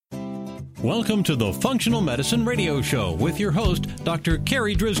Welcome to the Functional Medicine Radio Show with your host, Dr.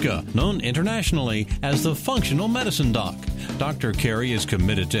 Carrie Drzyzga, known internationally as the Functional Medicine Doc. Dr. Carrie is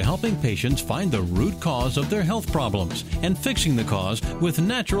committed to helping patients find the root cause of their health problems and fixing the cause with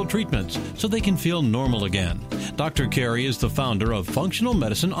natural treatments so they can feel normal again. Dr. Carrie is the founder of Functional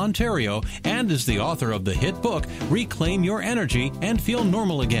Medicine Ontario and is the author of the hit book, Reclaim Your Energy and Feel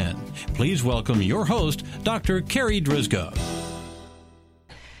Normal Again. Please welcome your host, Dr. Carrie Drzyzga.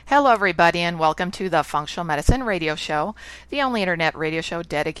 Hello, everybody, and welcome to the Functional Medicine Radio Show, the only internet radio show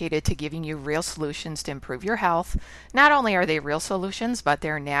dedicated to giving you real solutions to improve your health. Not only are they real solutions, but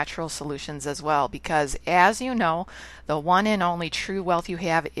they're natural solutions as well, because as you know, the one and only true wealth you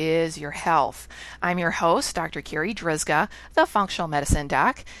have is your health. I'm your host, Dr. Carrie Drzyzga, the Functional Medicine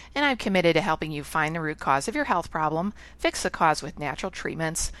Doc, and I'm committed to helping you find the root cause of your health problem, fix the cause with natural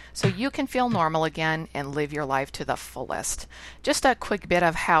treatments, so you can feel normal again and live your life to the fullest. Just a quick bit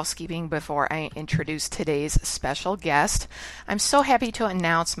of housekeeping before I introduce today's special guest. I'm so happy to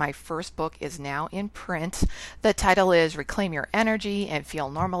announce my first book is now in print. The title is Reclaim Your Energy and Feel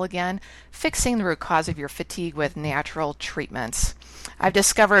Normal Again, Fixing the Root Cause of Your Fatigue with Natural Treatments. I've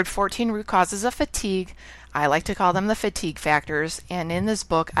discovered 14 root causes of fatigue. I like to call them the fatigue factors, and in this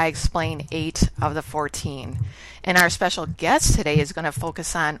book I explain 8 of the 14. And our special guest today is going to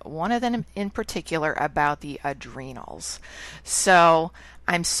focus on one of them in particular about the adrenals. So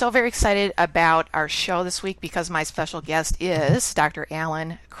I'm so very excited about our show this week because my special guest is Dr.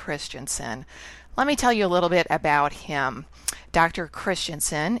 Alan Christianson. Let me tell you a little bit about him. Dr.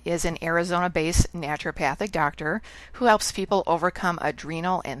 Christianson is an Arizona-based naturopathic doctor who helps people overcome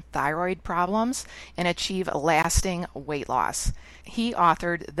adrenal and thyroid problems and achieve lasting weight loss. He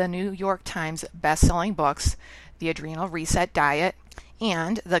authored the New York Times best-selling books, The Adrenal Reset Diet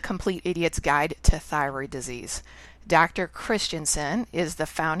and The Complete Idiot's Guide to Thyroid Disease. Dr. Christianson is the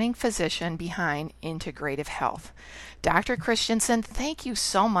founding physician behind Integrative Health. Dr. Christianson, thank you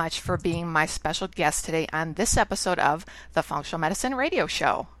so much for being my special guest today on this episode of the Functional Medicine Radio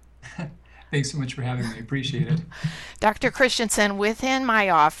Show. Thanks so much for having me. Appreciate it. Dr. Christianson, within my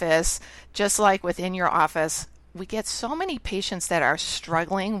office, just like within your office, we get so many patients that are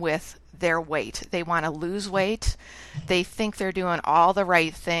struggling with their weight. They want to lose weight. They think they're doing all the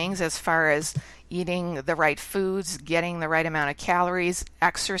right things as far as eating the right foods, getting the right amount of calories,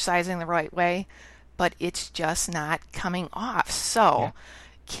 exercising the right way, but it's just not coming off. So,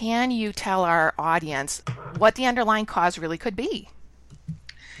 Can you tell our audience what the underlying cause really could be?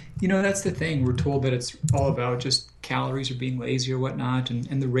 You know, that's the thing. We're told that it's all about just calories or being lazy or whatnot,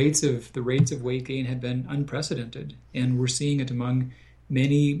 and the rates of weight gain have been unprecedented, and we're seeing it among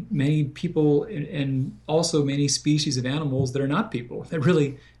many people and also many species of animals that are not people, that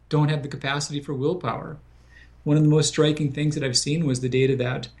really don't have the capacity for willpower. One of the most striking things that I've seen was the data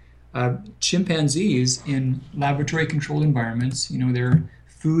that chimpanzees in laboratory-controlled environments, their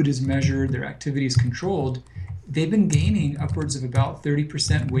food is measured, their activity is controlled, they've been gaining upwards of about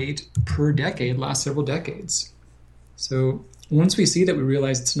 30% weight per decade, last several decades. So once we see that, we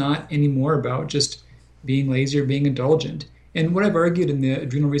realize it's not anymore about just being lazy or being indulgent. And what I've argued in the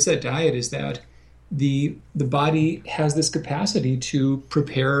Adrenal Reset Diet is that the body has this capacity to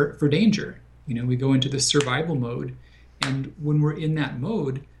prepare for danger. We go into the survival mode, and when we're in that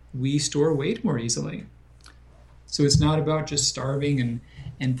mode, we store weight more easily. So it's not about just starving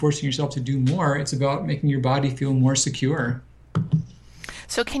and forcing yourself to do more. It's about making your body feel more secure.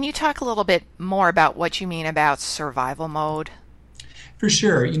 So can you talk a little bit more about what you mean about survival mode? For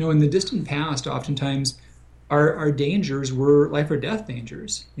sure. In the distant past, oftentimes our dangers were life or death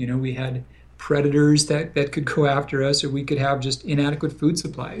dangers. We had predators that could go after us, or we could have just inadequate food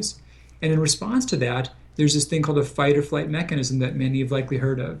supplies. And in response to that, there's this thing called a fight or flight mechanism that many have likely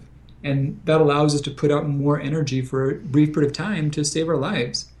heard of. And that allows us to put out more energy for a brief period of time to save our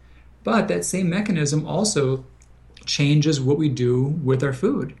lives. But that same mechanism also changes what we do with our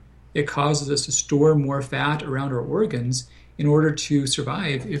food. It causes us to store more fat around our organs in order to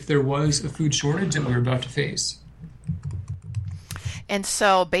survive if there was a food shortage that we were about to face. And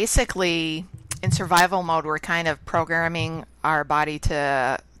so basically, in survival mode, we're kind of programming our body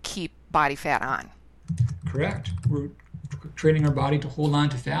to keep body fat on. Correct. We're training our body to hold on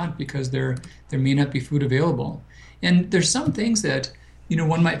to fat because there may not be food available. And there's some things that,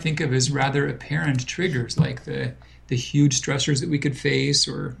 one might think of as rather apparent triggers, like the huge stressors that we could face,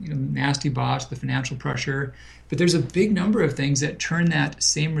 or nasty boss, the financial pressure. But there's a big number of things that turn that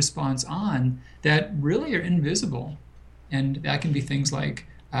same response on that really are invisible. And that can be things like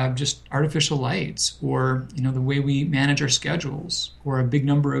just artificial lights, or the way we manage our schedules, or a big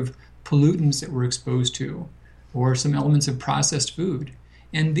number of pollutants that we're exposed to, or some elements of processed food.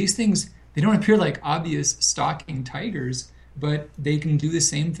 And these things They don't appear like obvious stalking tigers, but they can do the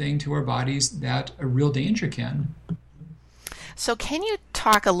same thing to our bodies that a real danger can. So can you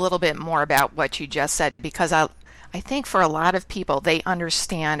talk a little bit more about what you just said? Because I think for a lot of people, they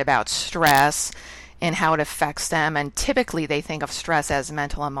understand about stress and how it affects them, and typically they think of stress as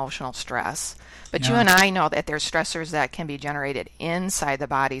mental, emotional stress. But you and I know that there's stressors that can be generated inside the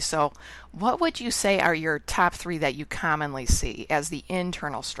body. So what would you say are your top 3 that you commonly see as the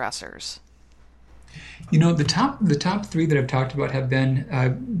internal stressors? The top 3 that I've talked about have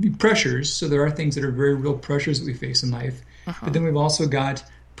been pressures. So there are things that are very real pressures that we face in life. But then we've also got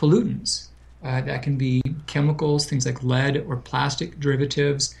pollutants. That can be chemicals, things like lead or plastic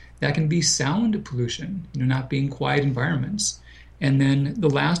derivatives. That can be sound pollution, not being quiet environments. And then the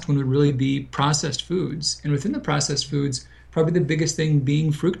last one would really be processed foods. And within the processed foods, probably the biggest thing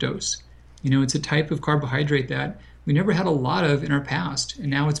being fructose. It's a type of carbohydrate that we never had a lot of in our past.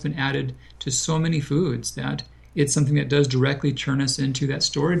 And now it's been added to so many foods that it's something that does directly turn us into that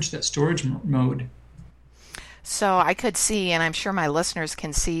storage mode. So I could see, and I'm sure my listeners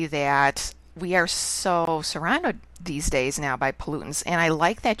can see, that we are so surrounded these days now by pollutants. And I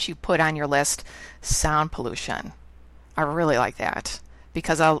like that you put on your list sound pollution. I really like that,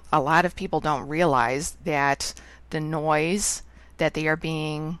 because a lot of people don't realize that the noise that they are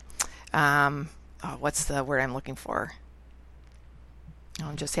being, what's the word I'm looking for?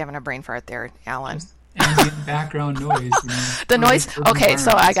 I'm just having a brain fart there, Alan. Ambient background noise. The noise. Okay,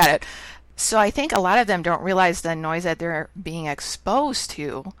 so I got it. So I think a lot of them don't realize the noise that they're being exposed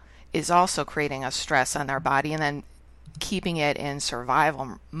to is also creating a stress on their body and then keeping it in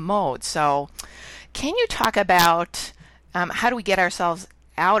survival mode. So can you talk about how do we get ourselves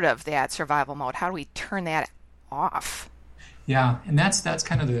out of that survival mode? How do we turn that off? Yeah, and that's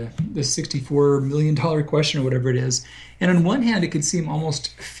kind of the $64 million question or whatever it is. And on one hand, it could seem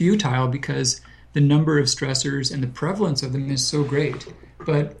almost futile because the number of stressors and the prevalence of them is so great.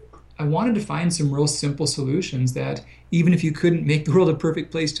 But I wanted to find some real simple solutions that even if you couldn't make the world a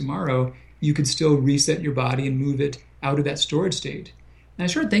perfect place tomorrow, you could still reset your body and move it out of that storage state. And I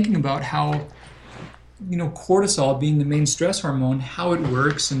started thinking about how cortisol being the main stress hormone, how it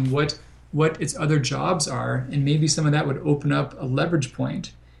works and what its other jobs are, and maybe some of that would open up a leverage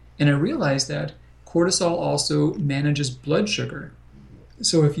point. And I realized that cortisol also manages blood sugar.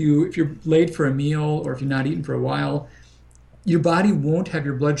 So if you're late for a meal or if you're not eating for a while, your body won't have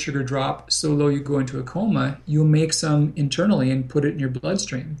your blood sugar drop so low you go into a coma. You'll make some internally and put it in your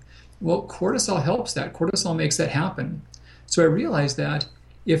bloodstream. Well, cortisol helps that. Cortisol makes that happen. So I realized that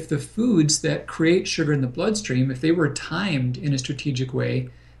if the foods that create sugar in the bloodstream, if they were timed in a strategic way,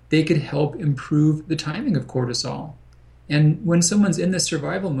 they could help improve the timing of cortisol. And when someone's in this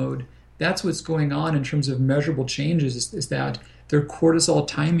survival mode, that's what's going on in terms of measurable changes, is that their cortisol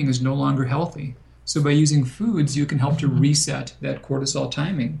timing is no longer healthy. So by using foods, you can help to reset that cortisol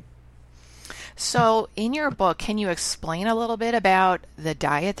timing. So in your book, can you explain a little bit about the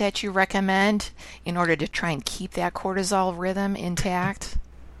diet that you recommend in order to try and keep that cortisol rhythm intact?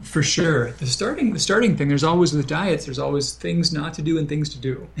 For sure. The starting thing, there's always with diets, there's always things not to do and things to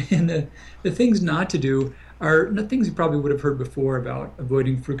do. And the things not to do are things you probably would have heard before about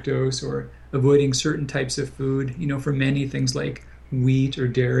avoiding fructose or avoiding certain types of food. For many things like wheat or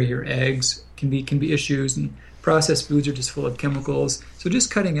dairy or eggs can be issues, and processed foods are just full of chemicals. So just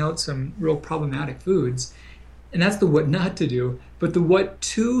cutting out some real problematic foods. And that's the what not to do. But the what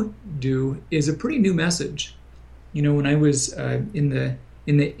to do is a pretty new message. When I was in the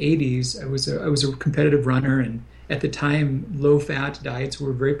 80s, I was a competitive runner, and at the time, low-fat diets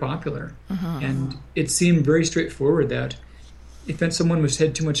were very popular. And it seemed very straightforward that if someone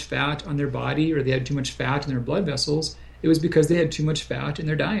had too much fat on their body or they had too much fat in their blood vessels, it was because they had too much fat in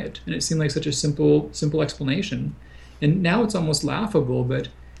their diet. And it seemed like such a simple explanation. And now it's almost laughable, but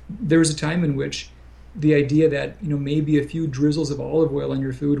there was a time in which the idea that maybe a few drizzles of olive oil on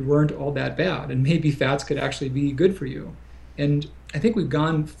your food weren't all that bad, and maybe fats could actually be good for you. And I think we've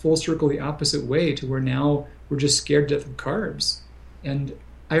gone full circle the opposite way to where now we're just scared to death of carbs. And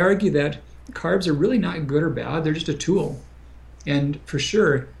I argue that carbs are really not good or bad, they're just a tool. And for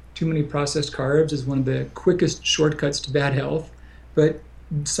sure, too many processed carbs is one of the quickest shortcuts to bad health, but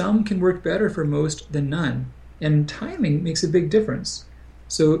some can work better for most than none. And timing makes a big difference.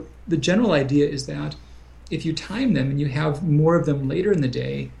 So the general idea is that if you time them and you have more of them later in the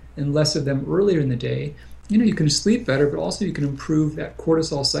day and less of them earlier in the day, you can sleep better, but also you can improve that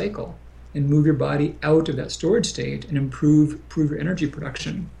cortisol cycle and move your body out of that storage state and improve your energy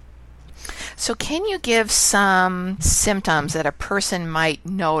production. So can you give some symptoms that a person might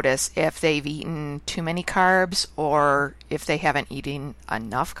notice if they've eaten too many carbs or if they haven't eaten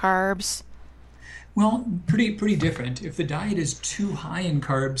enough carbs? Well, pretty different. If the diet is too high in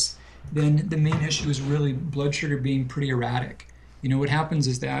carbs, then the main issue is really blood sugar being pretty erratic. What happens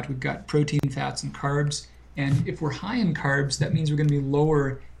is that we've got protein, fats, and carbs, and if we're high in carbs, that means we're going to be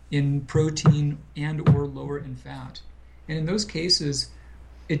lower in protein and or lower in fat. And in those cases,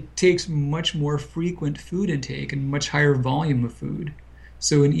 it takes much more frequent food intake and much higher volume of food.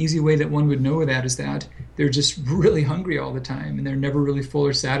 So an easy way that one would know that is that they're just really hungry all the time and they're never really full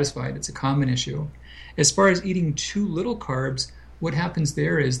or satisfied. It's a common issue. As far as eating too little carbs, what happens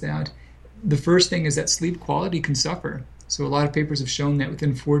there is that the first thing is that sleep quality can suffer. So a lot of papers have shown that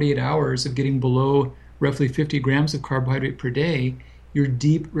within 48 hours of getting below roughly 50 grams of carbohydrate per day, your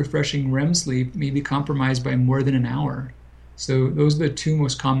deep, refreshing REM sleep may be compromised by more than an hour. So those are the two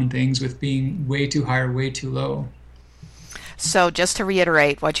most common things with being way too high or way too low. So just to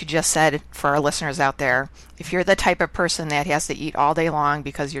reiterate what you just said for our listeners out there, if you're the type of person that has to eat all day long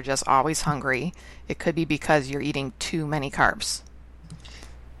because you're just always hungry, it could be because you're eating too many carbs.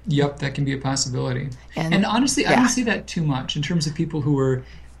 Yep, that can be a possibility. And honestly, I don't see that too much in terms of people who are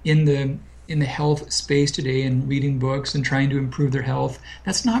in the health space today and reading books and trying to improve their health.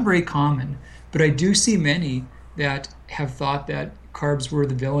 That's not very common. But I do see many that have thought that carbs were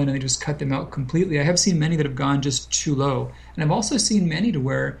the villain and they just cut them out completely. I have seen many that have gone just too low. And I've also seen many to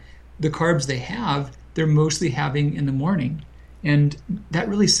where the carbs they have, they're mostly having in the morning. And that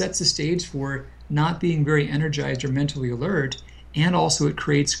really sets the stage for not being very energized or mentally alert. And also it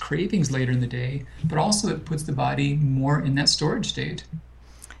creates cravings later in the day, but also it puts the body more in that storage state.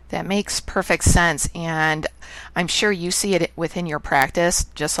 That makes perfect sense. And I'm sure you see it within your practice,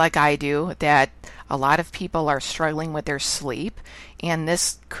 just like I do, that a lot of people are struggling with their sleep. And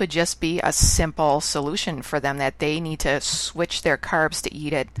this could just be a simple solution for them, that they need to switch their carbs to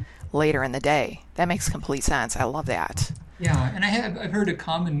eat it later in the day. That makes complete sense. I love that. Yeah, and I've heard a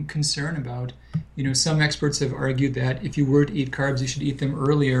common concern about, some experts have argued that if you were to eat carbs, you should eat them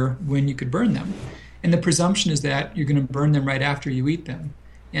earlier when you could burn them. And the presumption is that you're going to burn them right after you eat them.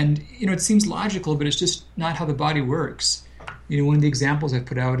 And, it seems logical, but it's just not how the body works. One of the examples I've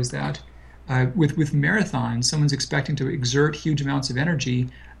put out is that with marathons, someone's expecting to exert huge amounts of energy.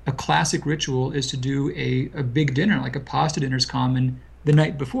 A classic ritual is to do a big dinner, like a pasta dinner is common, the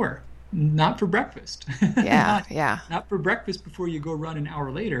night before. Not for breakfast. Yeah. Not for breakfast before you go run an hour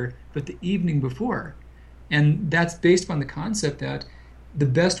later, but the evening before. And that's based on the concept that the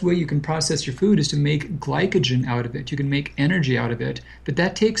best way you can process your food is to make glycogen out of it. You can make energy out of it, but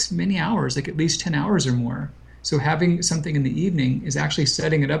that takes many hours, like at least 10 hours or more. So having something in the evening is actually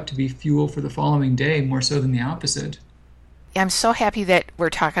setting it up to be fuel for the following day more so than the opposite. I'm so happy that we're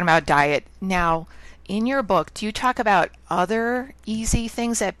talking about diet. Now, in your book, do you talk about other easy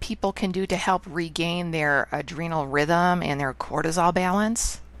things that people can do to help regain their adrenal rhythm and their cortisol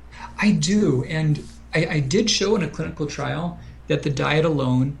balance? I do, and I did show in a clinical trial that the diet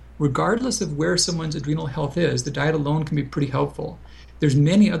alone, regardless of where someone's adrenal health is, the diet alone can be pretty helpful. There's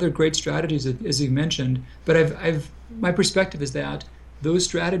many other great strategies, as you mentioned, but my perspective is that those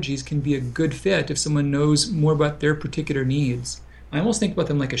strategies can be a good fit if someone knows more about their particular needs. I almost think about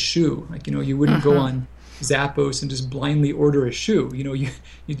them like a shoe. Like, you wouldn't go on Zappos and just blindly order a shoe. You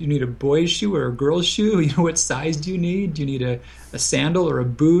need a boy's shoe or a girl's shoe. What size do you need? Do you need a sandal or a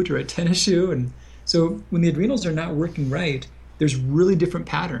boot or a tennis shoe? And so when the adrenals are not working right, there's really different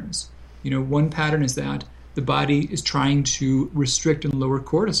patterns. One pattern is that the body is trying to restrict and lower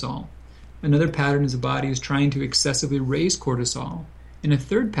cortisol. Another pattern is the body is trying to excessively raise cortisol. And a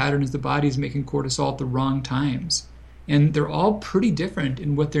third pattern is the body is making cortisol at the wrong times. And they're all pretty different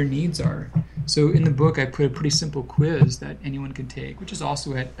in what their needs are. So in the book, I put a pretty simple quiz that anyone can take, which is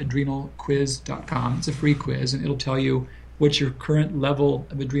also at adrenalquiz.com. It's a free quiz, and it'll tell you what your current level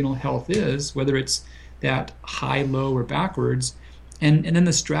of adrenal health is, whether it's that high, low, or backwards. And then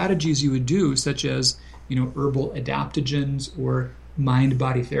the strategies you would do, such as herbal adaptogens or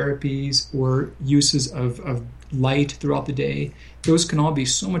mind-body therapies or uses of light throughout the day, those can all be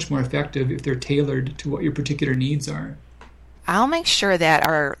so much more effective if they're tailored to what your particular needs are. I'll make sure that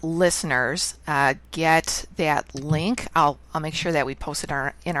our listeners get that link. I'll make sure that we post it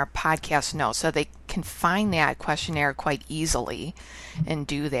in our podcast notes so they can find that questionnaire quite easily and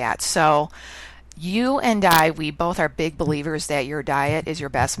do that. So you and I, we both are big believers that your diet is your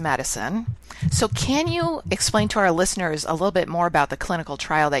best medicine. So can you explain to our listeners a little bit more about the clinical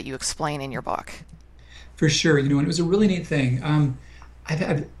trial that you explain in your book? For sure, and it was a really neat thing.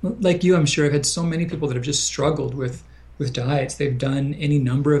 I've like you, I'm sure I've had so many people that have just struggled with with diets. They've done any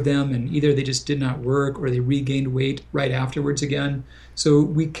number of them, and either they just did not work or they regained weight right afterwards again. So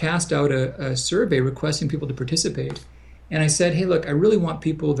we cast out a survey requesting people to participate. And I said, hey, look, I really want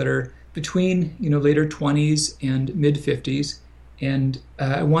people that are between later 20s and mid 50s, and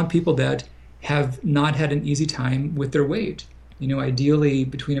I want people that have not had an easy time with their weight. Ideally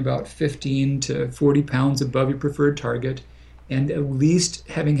between about 15 to 40 pounds above your preferred target, and at least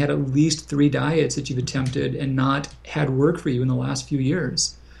having had at least 3 diets that you've attempted and not had work for you in the last few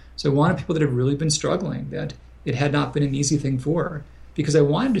years. So I wanted people that have really been struggling, that it had not been an easy thing for, because I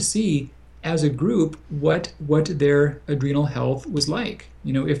wanted to see as a group what their adrenal health was like,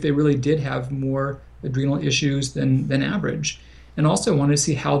 if they really did have more adrenal issues than average. And also wanted to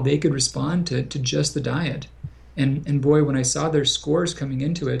see how they could respond to just the diet. And boy, when I saw their scores coming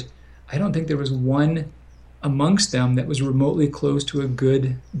into it, I don't think there was one amongst them that was remotely close to a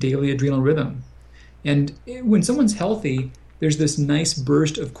good daily adrenal rhythm. And when someone's healthy, there's this nice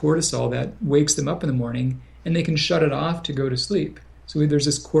burst of cortisol that wakes them up in the morning, and they can shut it off to go to sleep. So there's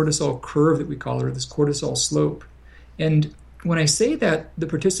this cortisol curve that we call it, or this cortisol slope. And when I say that the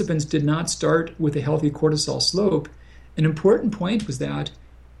participants did not start with a healthy cortisol slope, an important point was that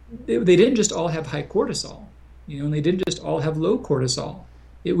they didn't just all have high cortisol, and they didn't just all have low cortisol.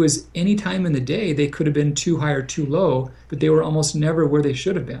 It was any time in the day they could have been too high or too low, but they were almost never where they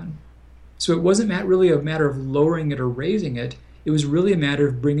should have been. So it wasn't really a matter of lowering it or raising it. It was really a matter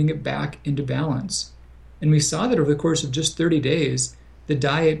of bringing it back into balance. And we saw that over the course of just 30 days, the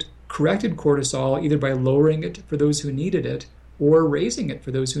diet corrected cortisol either by lowering it for those who needed it, or raising it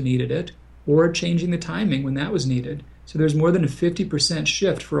for those who needed it, or changing the timing when that was needed. So there's more than a 50%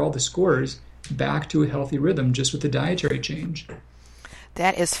 shift for all the scores back to a healthy rhythm just with the dietary change.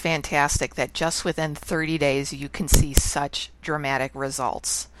 That is fantastic that just within 30 days you can see such dramatic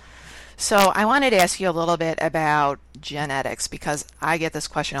results. So I wanted to ask you a little bit about genetics, because I get this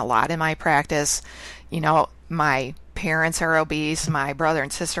question a lot in my practice. My parents are obese, my brother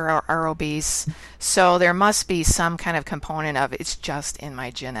and sister are obese, so there must be some kind of component of it's just in my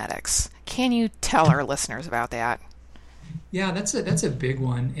genetics. Can you tell our listeners about that? Yeah, that's a big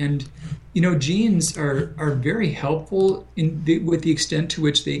one. And genes are very helpful with the extent to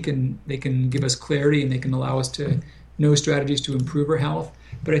which they can give us clarity, and they can allow us to know strategies to improve our health.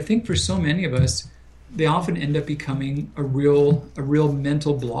 But I think for so many of us, they often end up becoming a real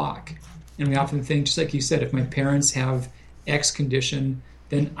mental block. And we often think, just like you said, if my parents have X condition,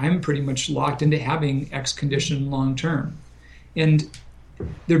 then I'm pretty much locked into having X condition long term. And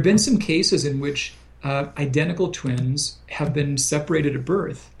there have been some cases in which identical twins have been separated at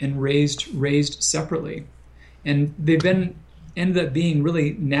birth and raised separately. And they've ended up being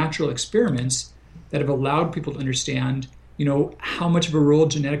really natural experiments that have allowed people to understand, how much of a role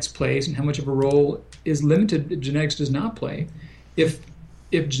genetics plays and how much of a role is limited that genetics does not play. If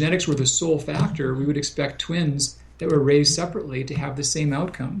genetics were the sole factor, we would expect twins that were raised separately to have the same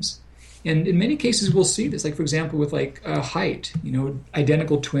outcomes. And in many cases, we'll see this, like, for example, with height,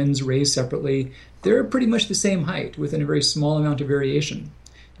 identical twins raised separately, they're pretty much the same height within a very small amount of variation.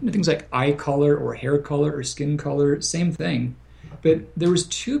 Things like eye color or hair color or skin color, same thing. But there was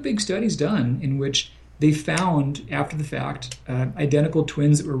 2 big studies done in which they found, after the fact, identical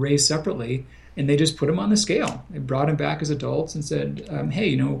twins that were raised separately, and they just put them on the scale. They brought them back as adults and said,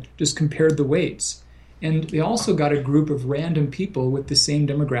 hey, just compared the weights. And they also got a group of random people with the same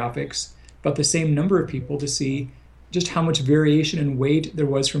demographics, but the same number of people, to see just how much variation in weight there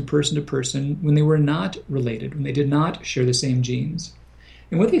was from person to person when they were not related, when they did not share the same genes.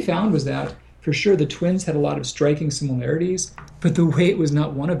 And what they found was that, for sure, the twins had a lot of striking similarities, but the weight was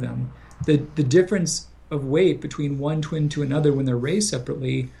not one of them. The difference of weight between one twin to another when they're raised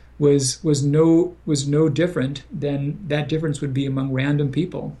separately was no different than that difference would be among random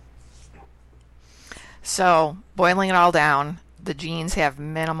people. So, boiling it all down, the genes have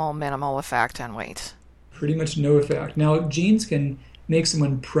minimal effect on weight. Pretty much no effect. Now, genes can make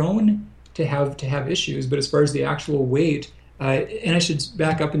someone prone to have issues, but as far as the actual weight, and I should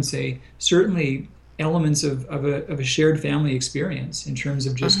back up and say, certainly elements of a shared family experience in terms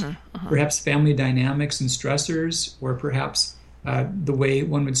of just perhaps family dynamics and stressors, or perhaps the way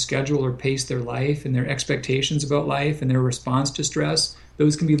one would schedule or pace their life and their expectations about life and their response to stress,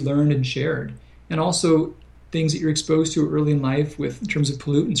 those can be learned and shared. And also things that you're exposed to early in life in terms of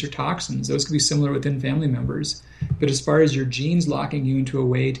pollutants or toxins, those can be similar within family members. But as far as your genes locking you into a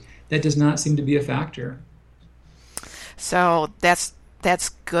weight, that does not seem to be a factor. So that's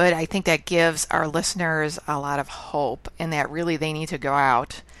good. I think that gives our listeners a lot of hope, and that really they need to go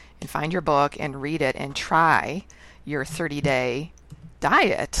out and find your book and read it and try your 30-day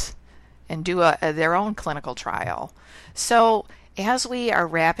diet and do their own clinical trial. So as we are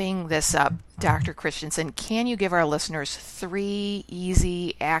wrapping this up, Dr. Christianson, can you give our listeners 3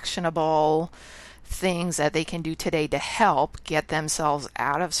 easy, actionable things that they can do today to help get themselves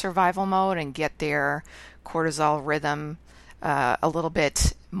out of survival mode and get their cortisol rhythm a little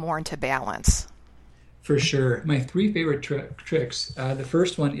bit more into balance? For sure. My 3 favorite tricks. The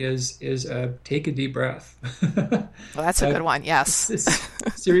first one is take a deep breath. Well, that's a good one, yes.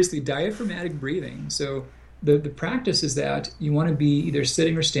 Seriously, diaphragmatic breathing. So the practice is that you want to be either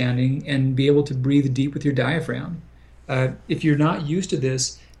sitting or standing and be able to breathe deep with your diaphragm. If you're not used to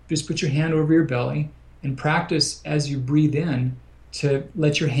this, just put your hand over your belly and practice as you breathe in to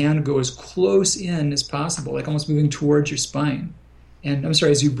let your hand go as close in as possible, like almost moving towards your spine. And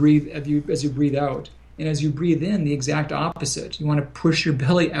as you breathe out. And as you breathe in, the exact opposite. You want to push your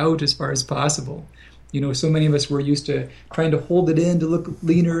belly out as far as possible. So many of us were used to trying to hold it in to look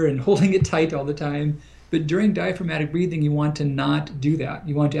leaner and holding it tight all the time. But during diaphragmatic breathing, you want to not do that.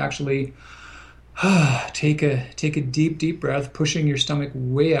 You want to actually take a deep, deep breath, pushing your stomach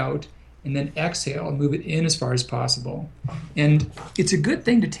way out, and then exhale and move it in as far as possible. And it's a good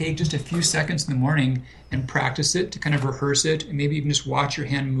thing to take just a few seconds in the morning and practice it, to kind of rehearse it, and maybe even just watch your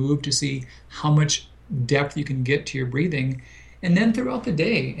hand move to see how much depth you can get to your breathing. And then throughout the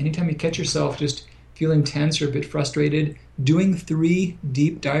day, anytime you catch yourself just feeling tense or a bit frustrated, doing 3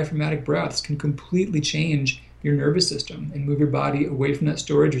 deep diaphragmatic breaths can completely change your nervous system and move your body away from that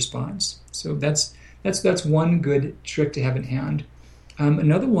storage response. So that's one good trick to have in hand.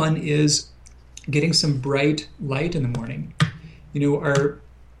 Another one is getting some bright light in the morning.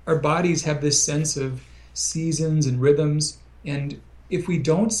 Our bodies have this sense of seasons and rhythms, and if we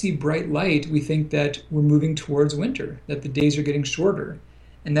don't see bright light, we think that we're moving towards winter, that the days are getting shorter.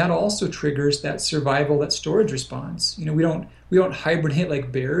 And that also triggers that survival, that storage response. We don't hibernate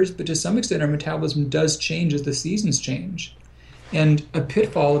like bears, but to some extent our metabolism does change as the seasons change. And a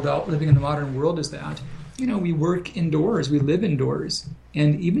pitfall about living in the modern world is that, we work indoors, we live indoors.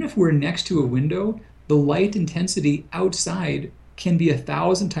 And even if we're next to a window, the light intensity outside can be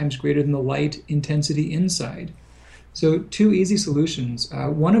 1,000 times greater than the light intensity inside. So 2 easy solutions,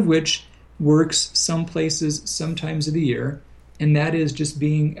 one of which works some places, some times of the year, and that is just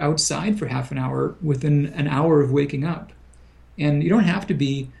being outside for half an hour within an hour of waking up. And you don't have to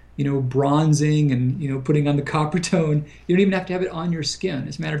be, bronzing and, putting on the copper tone. You don't even have to have it on your skin.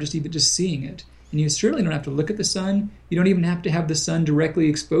 It's a matter of just seeing it. And you certainly don't have to look at the sun. You don't even have to have the sun directly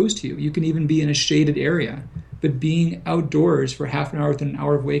exposed to you. You can even be in a shaded area. But being outdoors for half an hour within an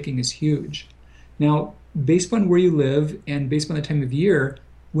hour of waking is huge. Now, based on where you live and based on the time of year,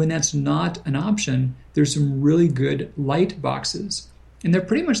 when that's not an option, there's some really good light boxes. And they're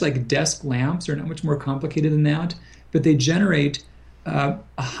pretty much like desk lamps. They're not much more complicated than that, but they generate a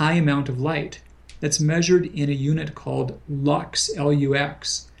high amount of light that's measured in a unit called lux,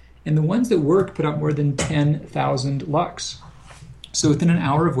 L-U-X. And the ones that work put out more than 10,000 lux. So within an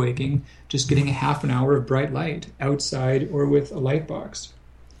hour of waking, just getting a half an hour of bright light outside or with a light box.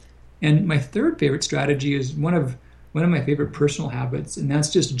 And my third favorite strategy is one of my favorite personal habits, and that's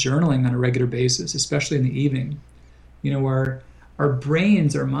just journaling on a regular basis, especially in the evening. Our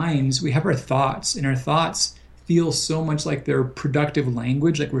brains, our minds, we have our thoughts, and our thoughts feel so much like they're productive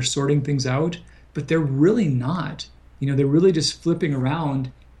language, like we're sorting things out, but they're really not. They're really just flipping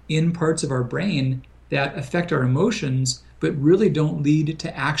around in parts of our brain that affect our emotions, but really don't lead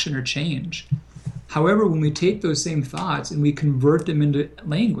to action or change. However, when we take those same thoughts and we convert them into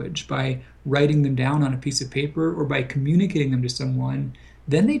language by writing them down on a piece of paper or by communicating them to someone,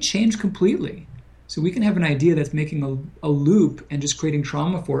 then they change completely. So we can have an idea that's making a loop and just creating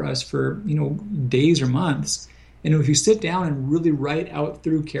trauma for us for days or months. And if you sit down and really write out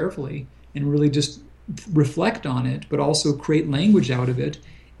through carefully and really just reflect on it, but also create language out of it,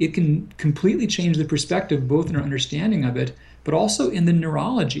 it can completely change the perspective, both in our understanding of it, but also in the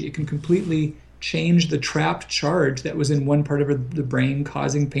neurology. It can completely change the trapped charge that was in one part of the brain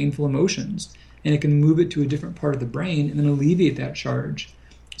causing painful emotions. And it can move it to a different part of the brain and then alleviate that charge.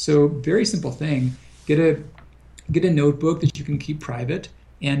 So very simple thing. Get a notebook that you can keep private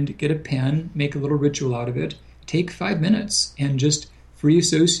and get a pen, make a little ritual out of it. Take 5 minutes and just free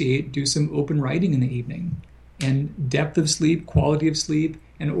associate, do some open writing in the evening. And depth of sleep, quality of sleep,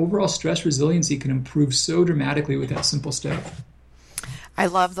 and overall stress resiliency can improve so dramatically with that simple step. I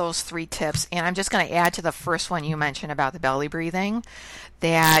love those 3 tips. And I'm just going to add to the first one you mentioned about the belly breathing,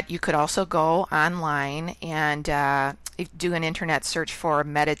 that you could also go online and do an internet search for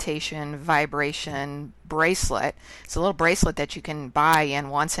meditation vibration bracelet. It's a little bracelet that you can buy,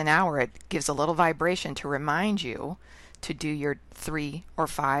 and once an hour it gives a little vibration to remind you to do your 3 or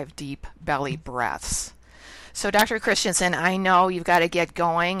 5 deep belly breaths. So Dr. Christianson, I know you've got to get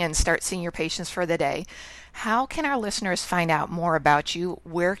going and start seeing your patients for the day. How can our listeners find out more about you?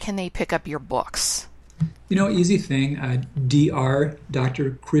 Where can they pick up your books? Easy thing.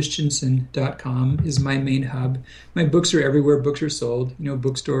 drchristianson.com is my main hub. My books are everywhere books are sold.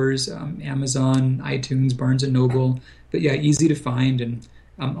 Bookstores, Amazon, iTunes, Barnes & Noble. But yeah, easy to find. And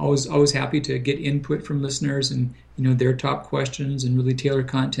I'm always happy to get input from listeners and, their top questions and really tailor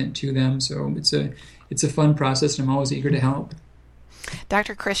content to them. So it's a fun process, and I'm always eager to help.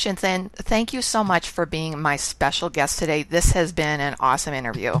 Dr. Christianson, thank you so much for being my special guest today. This has been an awesome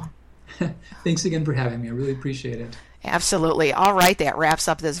interview. Thanks again for having me. I really appreciate it. Absolutely. All right, that wraps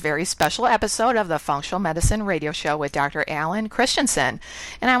up this very special episode of the Functional Medicine Radio Show with Dr. Alan Christianson.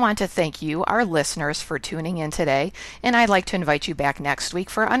 And I want to thank you, our listeners, for tuning in today. And I'd like to invite you back next week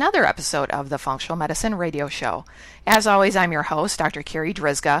for another episode of the Functional Medicine Radio Show. As always, I'm your host, Dr. Carrie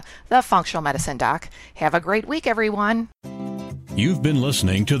Drizga, the Functional Medicine Doc. Have a great week, everyone. You've been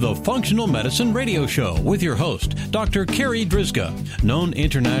listening to the Functional Medicine Radio Show with your host, Dr. Carrie Drizga, known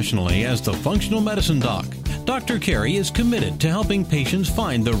internationally as the Functional Medicine Doc. Dr. Carrie is committed to helping patients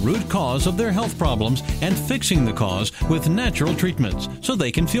find the root cause of their health problems and fixing the cause with natural treatments so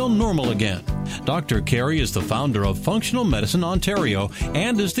they can feel normal again. Dr. Carrie is the founder of Functional Medicine Ontario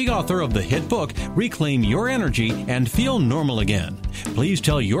and is the author of the hit book, Reclaim Your Energy and Feel Normal Again. Please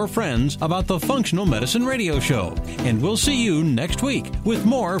tell your friends about the Functional Medicine Radio Show, and we'll see you next week with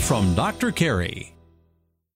more from Dr. Carrie.